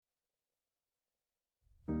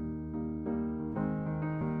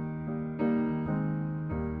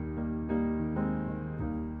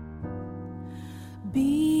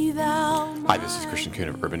Hi, this is Christian Kuhn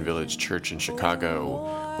of Urban Village Church in Chicago.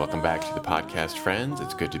 Welcome back to the podcast, friends.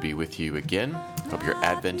 It's good to be with you again. Hope your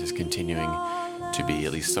Advent is continuing to be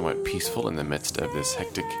at least somewhat peaceful in the midst of this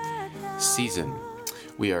hectic season.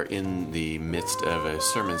 We are in the midst of a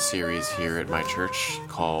sermon series here at my church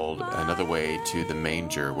called Another Way to the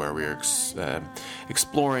Manger, where we are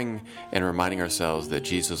exploring and reminding ourselves that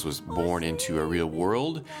Jesus was born into a real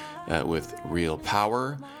world with real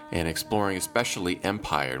power, and exploring especially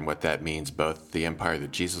empire and what that means, both the empire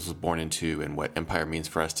that Jesus was born into and what empire means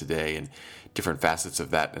for us today, and different facets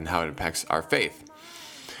of that and how it impacts our faith.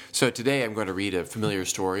 So today I'm going to read a familiar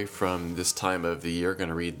story from this time of the year. I'm going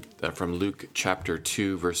to read from Luke chapter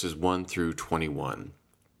 2, verses 1 through 21.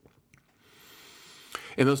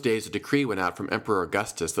 In those days, a decree went out from Emperor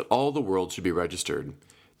Augustus that all the world should be registered.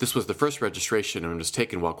 This was the first registration and was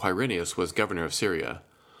taken while Quirinius was governor of Syria.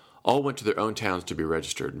 All went to their own towns to be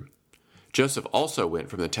registered. Joseph also went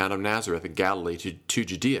from the town of Nazareth in Galilee to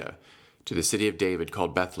Judea, to the city of David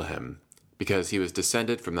called Bethlehem, because he was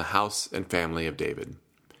descended from the house and family of David.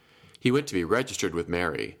 He went to be registered with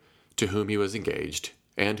Mary, to whom he was engaged,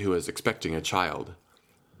 and who was expecting a child.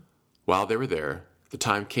 While they were there, the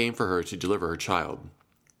time came for her to deliver her child.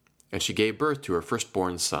 And she gave birth to her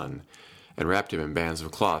firstborn son, and wrapped him in bands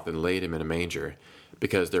of cloth, and laid him in a manger,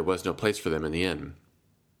 because there was no place for them in the inn.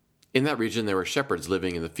 In that region there were shepherds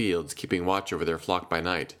living in the fields, keeping watch over their flock by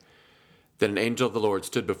night. Then an angel of the Lord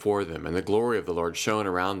stood before them, and the glory of the Lord shone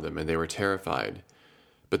around them, and they were terrified.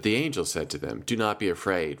 But the angel said to them, "Do not be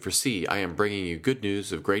afraid, for see, I am bringing you good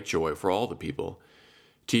news of great joy for all the people.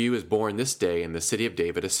 To you is born this day in the city of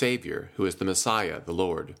David a Savior, who is the Messiah, the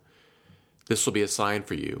Lord. This will be a sign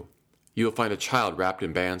for you. You will find a child wrapped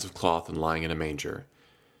in bands of cloth and lying in a manger."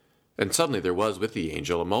 And suddenly there was with the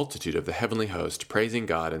angel a multitude of the heavenly host, praising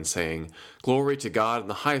God and saying, "Glory to God in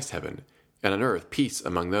the highest heaven, and on earth peace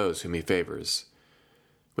among those whom he favors."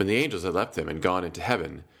 When the angels had left them and gone into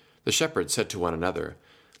heaven, the shepherds said to one another,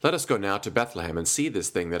 "Let us go now to Bethlehem and see this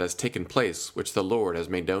thing that has taken place, which the Lord has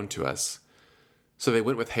made known to us." So they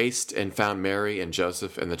went with haste and found Mary and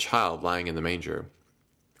Joseph and the child lying in the manger.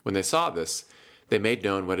 When they saw this, they made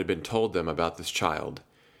known what had been told them about this child.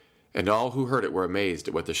 And all who heard it were amazed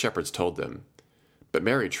at what the shepherds told them. But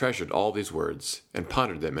Mary treasured all these words, and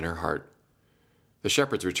pondered them in her heart. The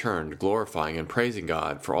shepherds returned, glorifying and praising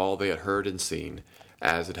God for all they had heard and seen,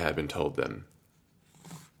 as it had been told them.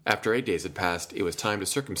 After 8 days had passed, it was time to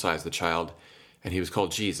circumcise the child, and he was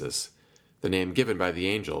called Jesus, the name given by the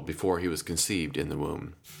angel before he was conceived in the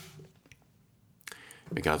womb.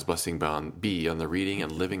 May God's blessing be on the reading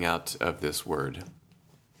and living out of this word.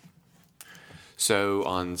 So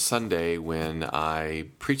on Sunday, when I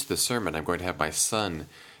preach the sermon, I'm going to have my son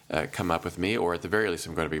come up with me, or at the very least,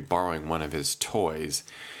 I'm going to be borrowing one of his toys.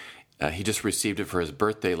 He just received it for his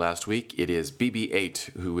birthday last week. It is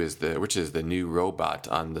BB-8, which is the new robot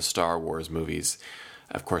on the Star Wars movies.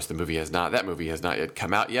 Of course, that movie has not yet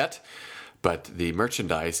come out yet, but the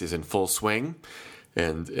merchandise is in full swing,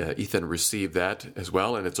 and Ethan received that as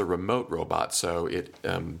well. And it's a remote robot, so it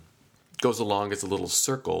goes along as a little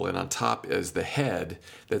circle, and on top is the head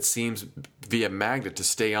that seems via magnet to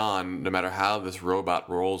stay on no matter how this robot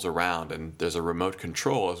rolls around. And there's a remote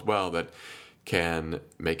control as well that can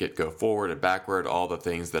make it go forward and backward, all the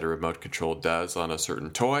things that a remote control does on a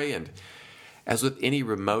certain toy. And as with any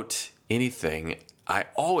remote anything, I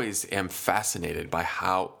always am fascinated by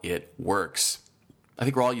how it works. I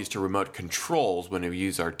think we're all used to remote controls when we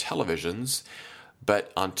use our televisions,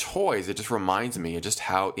 but on toys, it just reminds me of just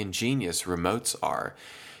how ingenious remotes are.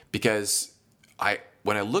 Because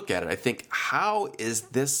when I look at it, I think, how is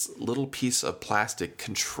this little piece of plastic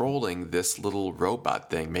controlling this little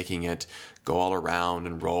robot thing, making it go all around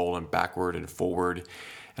and roll and backward and forward?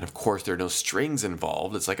 And of course, there are no strings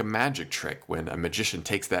involved. It's like a magic trick when a magician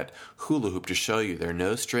takes that hula hoop to show you there are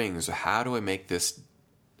no strings. So how do I make this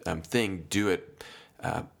thing do it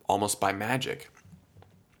almost by magic?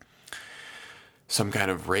 Some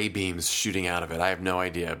kind of ray beams shooting out of it. I have no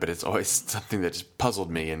idea, but it's always something that just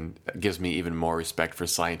puzzled me and gives me even more respect for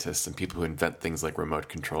scientists and people who invent things like remote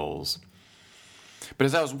controls. But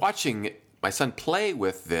as I was watching my son play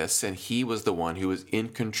with this, and he was the one who was in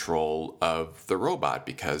control of the robot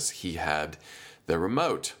because he had the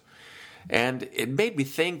remote. And it made me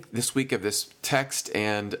think this week of this text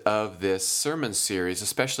and of this sermon series,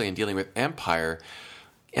 especially in dealing with empire.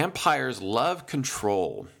 Empires love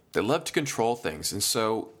control. They love to control things. And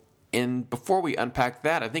so before we unpack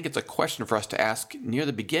that, I think it's a question for us to ask near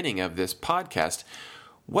the beginning of this podcast.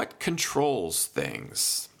 What controls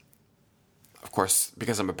things? Of course,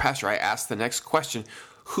 because I'm a pastor, I ask the next question,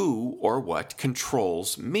 who or what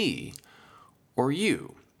controls me? or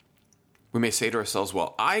you? We may say to ourselves,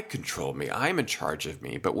 well, I control me, I'm in charge of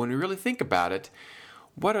me. But when we really think about it,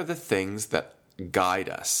 what are the things that guide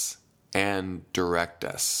us and direct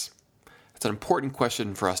us? It's an important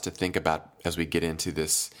question for us to think about as we get into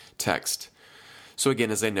this text. So again,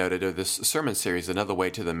 as I noted, this sermon series, Another Way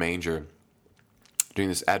to the Manger. During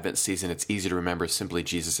this Advent season, it's easy to remember simply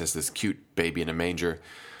Jesus as this cute baby in a manger.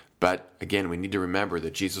 But again, we need to remember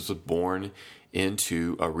that Jesus was born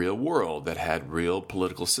into a real world that had real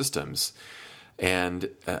political systems. And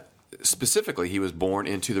specifically, he was born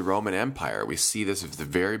into the Roman Empire. We see this at the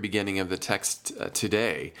very beginning of the text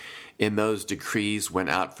today. In those decrees went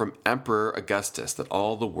out from Emperor Augustus that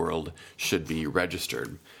all the world should be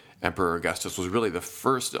registered. Emperor Augustus was really the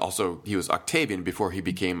first. Also, he was Octavian before he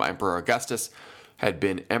became Emperor Augustus. Had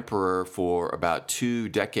been emperor for about 2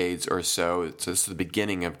 decades or so. So this is the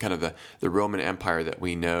beginning of kind of the Roman Empire that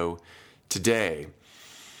we know today.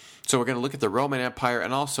 So we're going to look at the Roman Empire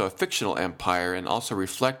and also a fictional empire and also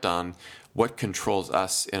reflect on what controls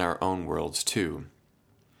us in our own worlds too.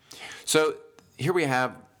 So here we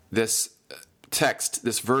have this text,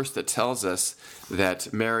 this verse that tells us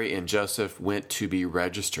that Mary and Joseph went to be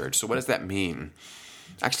registered. So what does that mean?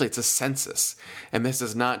 Actually, it's a census. And this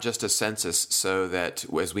is not just a census so that,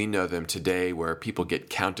 as we know them today, where people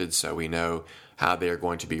get counted so we know how they are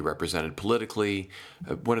going to be represented politically.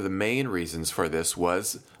 One of the main reasons for this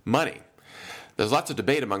was money. There's lots of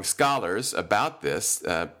debate among scholars about this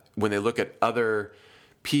when they look at other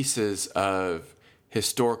pieces of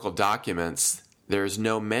historical documents. There's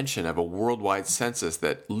no mention of a worldwide census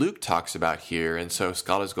that Luke talks about here, and so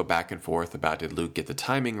scholars go back and forth about, did Luke get the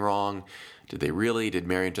timing wrong? Did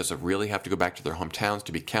Mary and Joseph really have to go back to their hometowns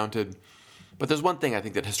to be counted? But there's one thing I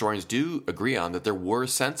think that historians do agree on, that there were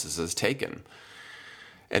censuses taken.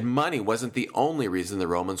 And money wasn't the only reason the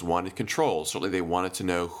Romans wanted control. Certainly they wanted to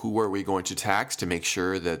know, who are we going to tax to make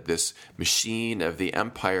sure that this machine of the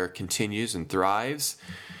empire continues and thrives.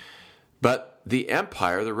 But the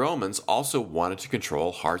empire, the Romans, also wanted to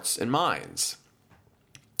control hearts and minds.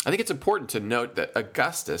 I think it's important to note that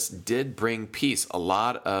Augustus did bring peace. A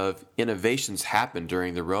lot of innovations happened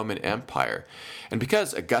during the Roman Empire. And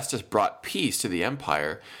because Augustus brought peace to the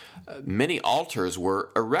empire, many altars were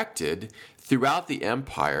erected throughout the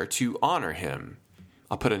empire to honor him.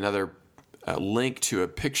 I'll put another link to a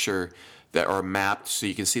picture that are mapped so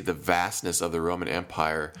you can see the vastness of the Roman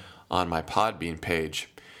Empire on my Podbean page.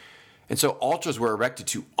 And so altars were erected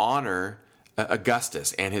to honor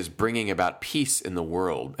Augustus and his bringing about peace in the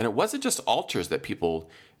world. And it wasn't just altars that people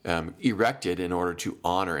erected in order to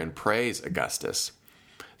honor and praise Augustus.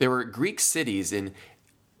 There were Greek cities in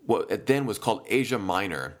what then was called Asia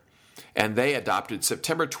Minor, and they adopted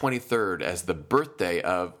September 23rd as the birthday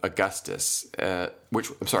of Augustus, September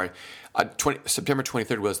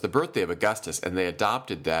 23rd was the birthday of Augustus, and they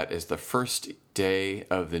adopted that as the first day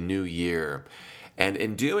of the new year. And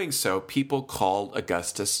in doing so, people called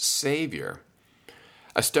Augustus Savior.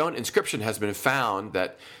 A stone inscription has been found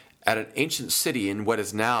that at an ancient city in what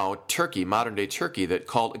is now Turkey, modern-day Turkey, that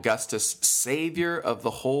called Augustus Savior of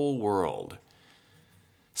the whole world.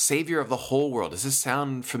 Savior of the whole world. Does this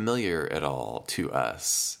sound familiar at all to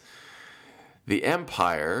us? The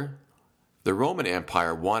empire, the Roman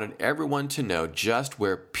Empire, wanted everyone to know just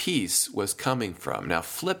where peace was coming from. Now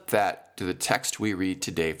flip that to the text we read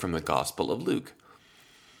today from the Gospel of Luke.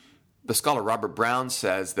 The scholar Robert Brown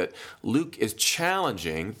says that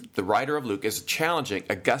the writer of Luke is challenging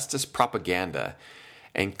Augustus' propaganda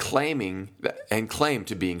and claim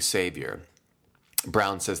to being Savior.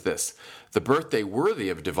 Brown says this: the birthday worthy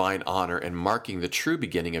of divine honor and marking the true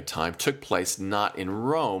beginning of time took place not in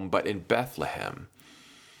Rome, but in Bethlehem.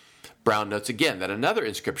 Brown notes again that another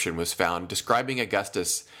inscription was found describing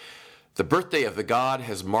Augustus. The birthday of the god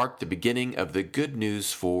has marked the beginning of the good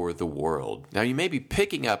news for the world. Now you may be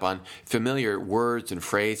picking up on familiar words and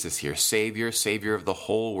phrases here. Savior, Savior of the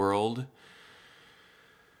whole world.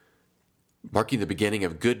 Marking the beginning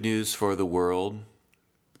of good news for the world.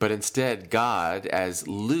 But instead, God, as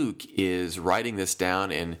Luke is writing this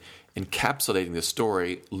down and encapsulating the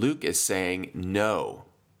story, Luke is saying no.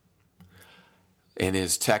 In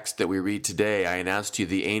his text that we read today, I announce to you,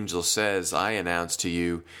 the angel says, I announce to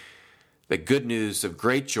you, the good news of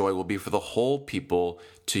great joy will be for the whole people.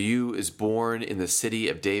 To you is born in the city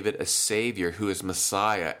of David a Savior who is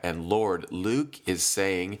Messiah and Lord. Luke is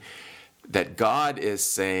saying that God is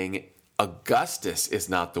saying Augustus is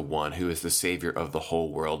not the one who is the Savior of the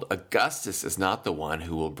whole world. Augustus is not the one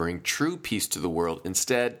who will bring true peace to the world.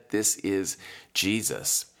 Instead, this is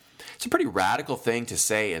Jesus. It's a pretty radical thing to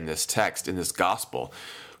say in this text, in this gospel,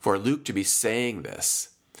 for Luke to be saying this.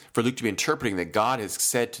 for Luke to be interpreting that God has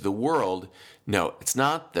said to the world, no, it's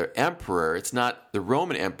not the emperor, it's not the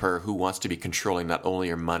Roman emperor who wants to be controlling not only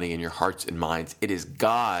your money and your hearts and minds, it is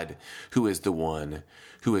God who is the one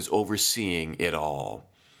who is overseeing it all.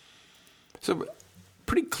 So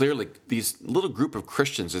pretty clearly, these little group of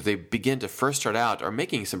Christians, as they begin to first start out, are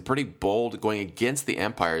making some pretty bold, going against the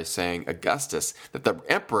empire, saying, Augustus, that the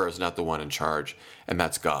emperor is not the one in charge, and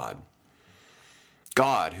that's God.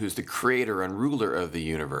 God, who's the creator and ruler of the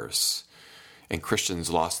universe. And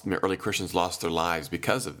early Christians lost their lives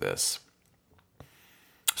because of this.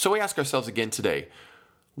 So we ask ourselves again today,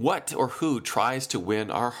 what or who tries to win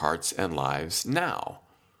our hearts and lives now?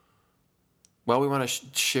 Well, we want to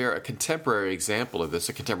share a contemporary example of this,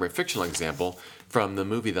 a contemporary fictional example from the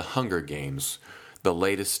movie The Hunger Games, the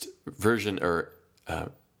latest version or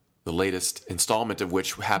the latest installment of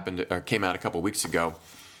which came out a couple weeks ago.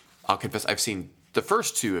 I'll confess I've seen the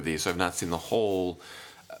first two of these, so I've not seen the whole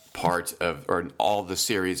part of, or all the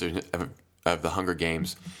series of The Hunger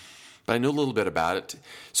Games, but I know a little bit about it.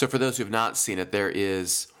 So for those who have not seen it, there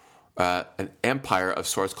is an empire of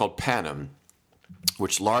sorts called Panem,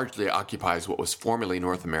 which largely occupies what was formerly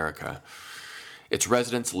North America. Its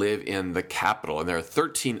residents live in the capital, and there are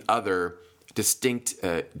 13 other distinct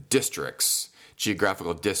districts,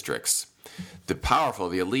 geographical districts. The powerful,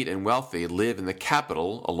 the elite, and wealthy live in the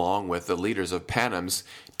capital along with the leaders of Panem's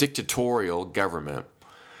dictatorial government.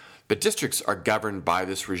 The districts are governed by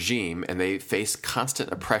this regime, and they face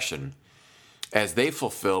constant oppression as they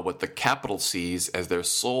fulfill what the capital sees as their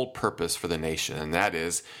sole purpose for the nation, and that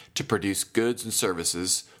is to produce goods and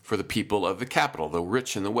services for the people of the capital, the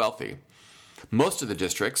rich and the wealthy. Most of the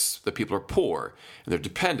districts, the people are poor, and they're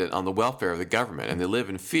dependent on the welfare of the government, and they live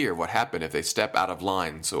in fear of what happened if they step out of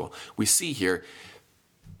line. So we see here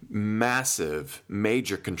massive,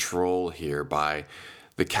 major control here by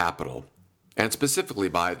the capital, and specifically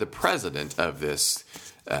by the president of this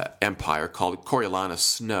empire called Coriolanus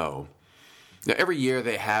Snow. Now, every year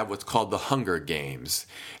they have what's called the Hunger Games,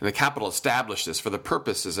 and the capital established this for the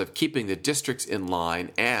purposes of keeping the districts in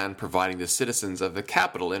line and providing the citizens of the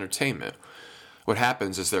capital entertainment. What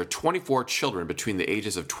happens is there are 24 children between the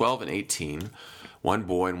ages of 12 and 18, one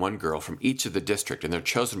boy and one girl from each of the district, and they're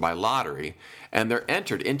chosen by lottery, and they're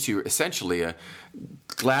entered into essentially a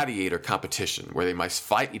gladiator competition where they must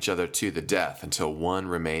fight each other to the death until one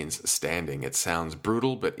remains standing. It sounds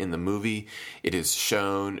brutal, but in the movie it is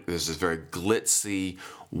shown there's this very glitzy,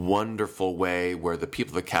 wonderful way where the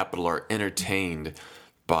people of the capital are entertained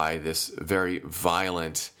by this very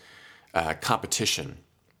violent competition.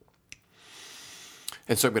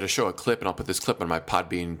 And so I'm going to show a clip, and I'll put this clip on my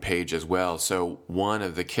Podbean page as well. So one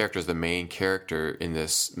of the characters, the main character in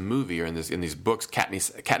this movie or in these books,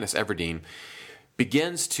 Katniss Everdeen,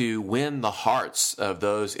 begins to win the hearts of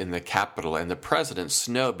those in the capital, and the president,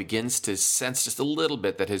 Snow, begins to sense just a little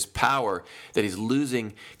bit that his power, that he's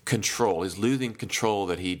losing control. He's losing control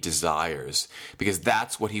that he desires, because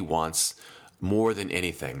that's what he wants more than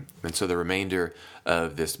anything. And so the remainder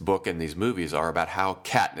of this book and these movies are about how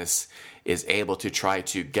Katniss is able to try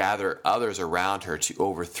to gather others around her to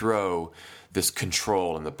overthrow this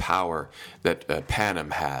control and the power that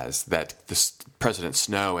Panem has, that President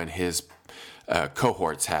Snow and his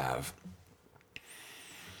cohorts have.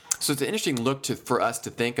 So it's an interesting look for us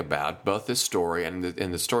to think about both this story and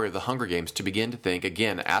the story of the Hunger Games, to begin to think,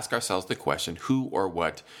 again, ask ourselves the question, who or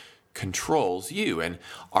what controls you? And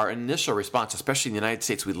our initial response, especially in the United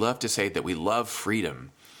States, we love to say that we love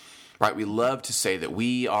freedom. Right? We love to say that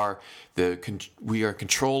we are in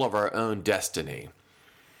control of our own destiny.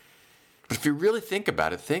 But if you really think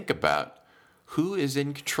about it, think about who is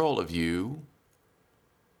in control of you.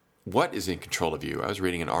 What is in control of you? I was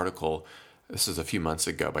reading an article, this is a few months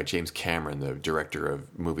ago, by James Cameron, the director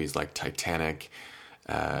of movies like Titanic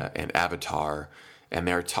and Avatar, and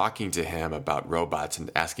they're talking to him about robots and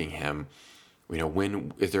asking him,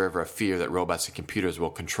 when is there ever a fear that robots and computers will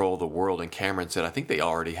control the world? And Cameron said, I think they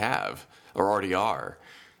already have, or already are.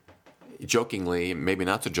 Jokingly, maybe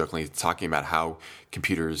not so jokingly, talking about how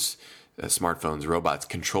computers, smartphones, robots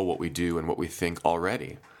control what we do and what we think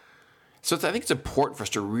already. So I think it's important for us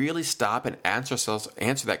to really stop and answer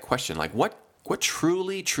that question, like what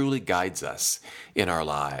truly, truly guides us in our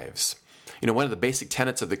lives? One of the basic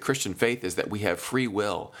tenets of the Christian faith is that we have free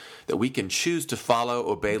will, that we can choose to follow,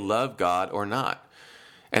 obey, love God or not.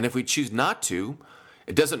 And if we choose not to,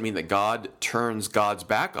 it doesn't mean that God turns God's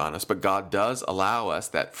back on us, but God does allow us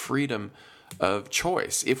that freedom of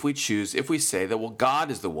choice. If we say that, well, God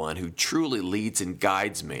is the one who truly leads and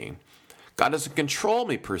guides me. God doesn't control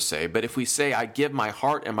me per se, but if we say I give my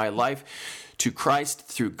heart and my life to Christ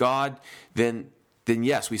through God, then then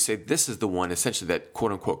yes, we say this is the one essentially that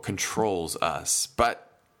quote unquote controls us. But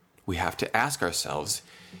we have to ask ourselves,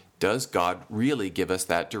 does God really give us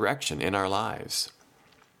that direction in our lives?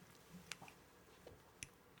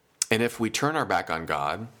 And if we turn our back on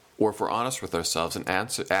God, or if we're honest with ourselves and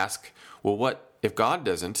ask, well, what if God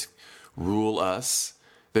doesn't rule us,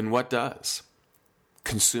 then what does?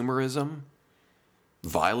 Consumerism?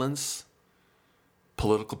 Violence?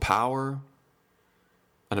 Political power?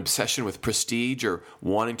 An obsession with prestige or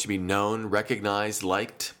wanting to be known, recognized,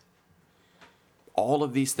 liked? All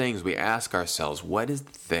of these things we ask ourselves, what is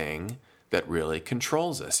the thing that really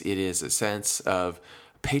controls us? It is a sense of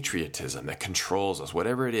patriotism that controls us,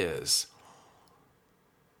 whatever it is.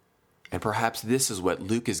 And perhaps this is what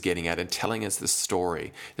Luke is getting at in telling us this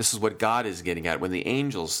story. This is what God is getting at when the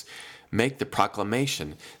angels make the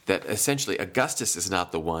proclamation that essentially Augustus is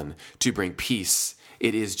not the one to bring peace.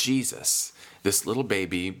 It is Jesus, this little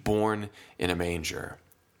baby born in a manger.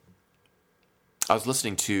 I was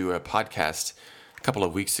listening to a podcast a couple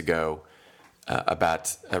of weeks ago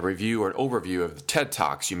about a review or an overview of the TED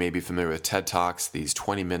Talks. You may be familiar with TED Talks, these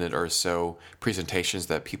 20-minute or so presentations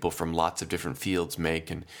that people from lots of different fields make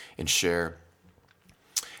and share.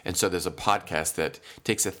 And so there's a podcast that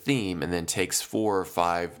takes a theme and then takes 4 or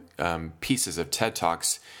 5 pieces of TED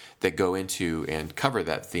Talks that go into and cover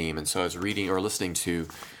that theme. And so I was reading or listening to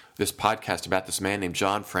this podcast about this man named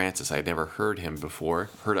John Francis. I had never heard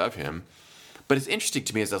of him. But it's interesting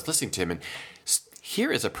to me as I was listening to him, and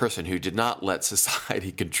here is a person who did not let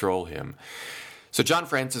society control him. So John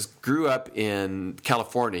Francis grew up in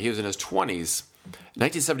California. He was in his 20s,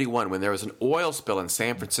 1971, when there was an oil spill in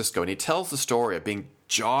San Francisco. And he tells the story of being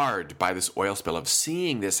jarred by this oil spill, of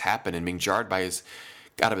seeing this happen and being jarred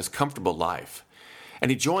out of his comfortable life. And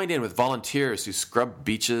he joined in with volunteers who scrubbed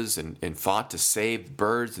beaches and fought to save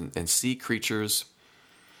birds and sea creatures.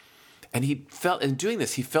 And he felt, in doing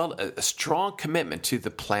this, he felt a strong commitment to the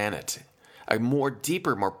planet, a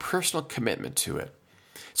deeper, more personal commitment to it.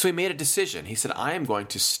 So he made a decision. He said, I am going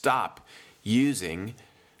to stop using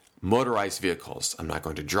motorized vehicles. I'm not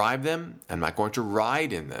going to drive them. I'm not going to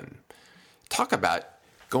ride in them. Talk about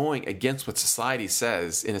going against what society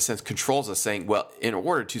says, in a sense, controls us, saying, well, in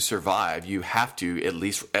order to survive, you have to at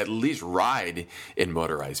least ride in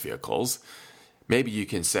motorized vehicles. Maybe you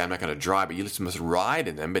can say, I'm not going to drive, but you must ride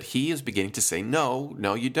in them. But he is beginning to say, no,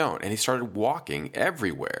 you don't. And he started walking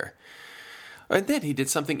everywhere. And then he did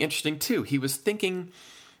something interesting too. He was thinking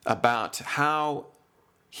about how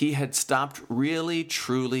he had stopped really,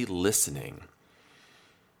 truly listening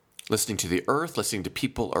to the earth, listening to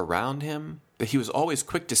people around him, that he was always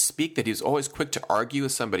quick to speak, that he was always quick to argue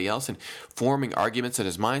with somebody else and forming arguments in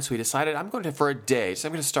his mind. So he decided, I'm going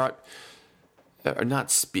to start, or not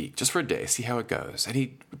speak, just for a day, see how it goes. And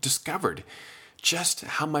he discovered just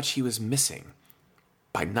how much he was missing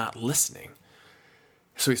by not listening.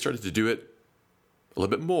 So he started to do it a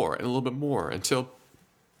little bit more and a little bit more until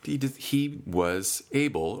he was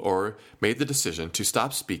able, or made the decision,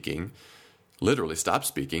 to literally stop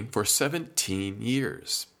speaking for 17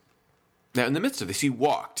 years. Now, in the midst of this, he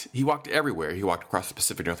walked everywhere. He walked across the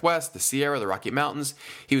Pacific Northwest, the Sierra, the Rocky Mountains.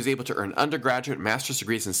 He was able to earn undergraduate and master's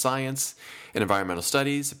degrees in science and environmental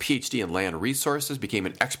studies, a PhD in land resources, became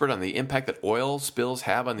an expert on the impact that oil spills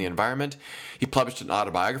have on the environment. He published an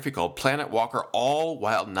autobiography called Planet Walker, all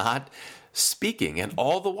while not speaking. And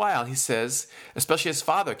all the while, he says, especially his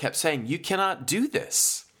father kept saying, you cannot do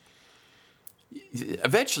this.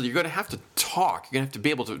 Eventually, you're going to have to talk. You're going to have to be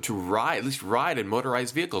able to ride, at least ride in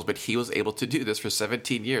motorized vehicles. But he was able to do this for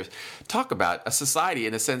 17 years. Talk about a society,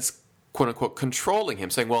 in a sense, quote unquote, controlling him,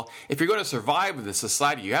 saying, well, if you're going to survive in this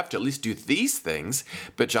society, you have to at least do these things.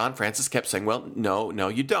 But John Francis kept saying, well, no,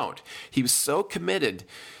 you don't. He was so committed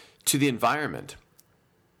to the environment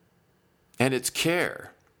and its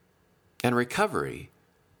care and recovery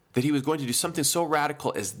that he was going to do something so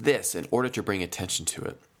radical as this in order to bring attention to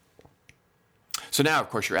it. So now, of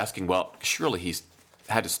course, you're asking, well, surely he's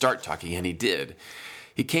had to start talking, and he did.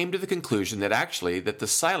 He came to the conclusion that actually that the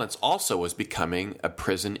silence also was becoming a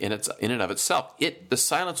prison in and of itself. The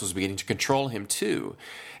silence was beginning to control him too,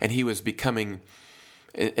 and he was becoming,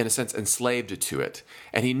 in a sense, enslaved to it.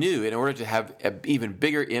 And he knew in order to have an even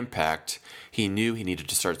bigger impact, he knew he needed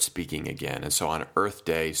to start speaking again. And so on Earth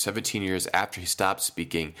Day, 17 years after he stopped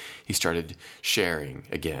speaking, he started sharing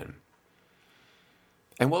again.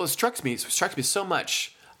 And what strikes me so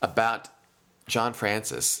much about John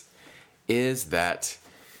Francis is that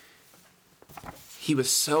he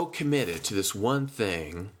was so committed to this one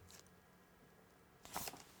thing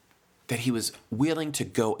that he was willing to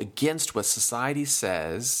go against what society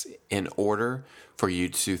says in order for you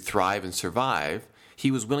to thrive and survive. he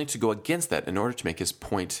was willing to go against that in order to make his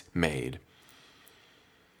point made.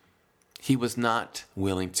 He was not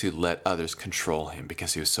willing to let others control him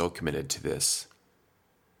because he was so committed to this.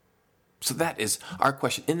 So that is our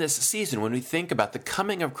question. In this season, when we think about the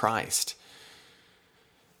coming of Christ,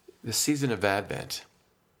 the season of Advent,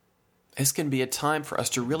 this can be a time for us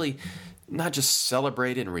to really not just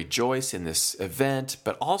celebrate and rejoice in this event,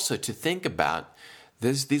 but also to think about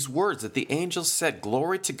these words that the angels said,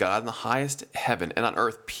 "Glory to God in the highest heaven, and on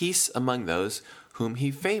earth peace among those whom he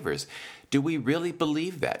favors." Do we really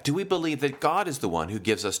believe that? Do we believe that God is the one who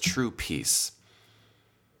gives us true peace?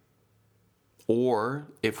 Or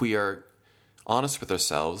if we are honest with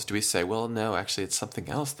ourselves, do we say, well, no, actually it's something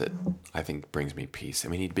else that I think brings me peace,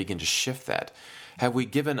 and we need to begin to shift that? Have we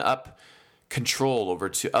given up control over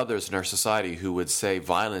to others in our society who would say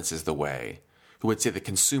violence is the way, who would say that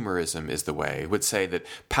consumerism is the way, who would say that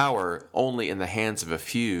power only in the hands of a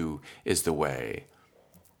few is the way?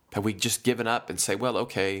 Have we just given up and say, well,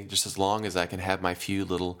 okay, just as long as I can have my few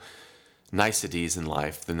little niceties in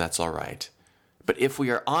life, then that's all right? But if we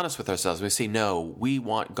are honest with ourselves, we say, no, we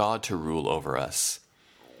want God to rule over us.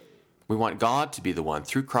 We want God to be the one,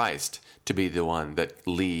 through Christ, to be the one that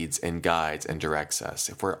leads and guides and directs us.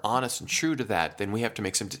 If we're honest and true to that, then we have to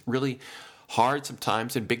make some really hard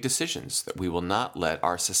sometimes and big decisions that we will not let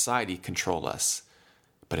our society control us,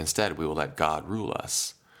 but instead we will let God rule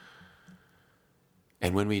us.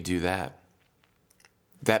 And when we do that,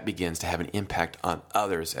 that begins to have an impact on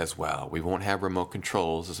others as well. We won't have remote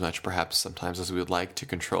controls as much perhaps sometimes as we would like to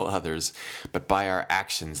control others, but by our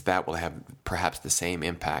actions that will have perhaps the same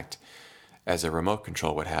impact as a remote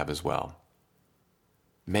control would have as well.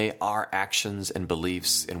 May our actions and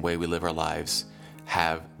beliefs and way we live our lives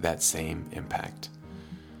have that same impact.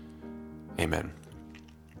 Amen.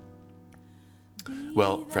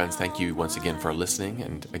 Well, friends, thank you once again for listening.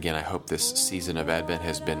 And again, I hope this season of Advent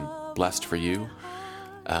has been blessed for you.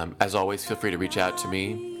 As always, feel free to reach out to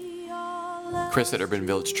me, Chris at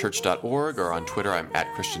urbanvillagechurch.org, or on Twitter, I'm at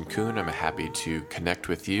Christian Kuhn. I'm happy to connect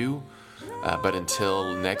with you. But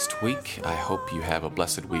until next week, I hope you have a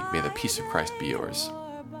blessed week. May the peace of Christ be yours.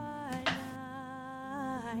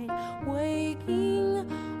 Waking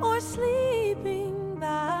or sleeping,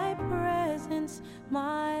 thy presence,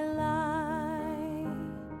 my light.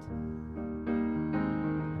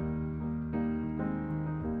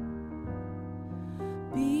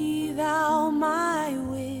 Be thou my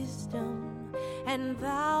wisdom, and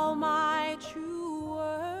thou my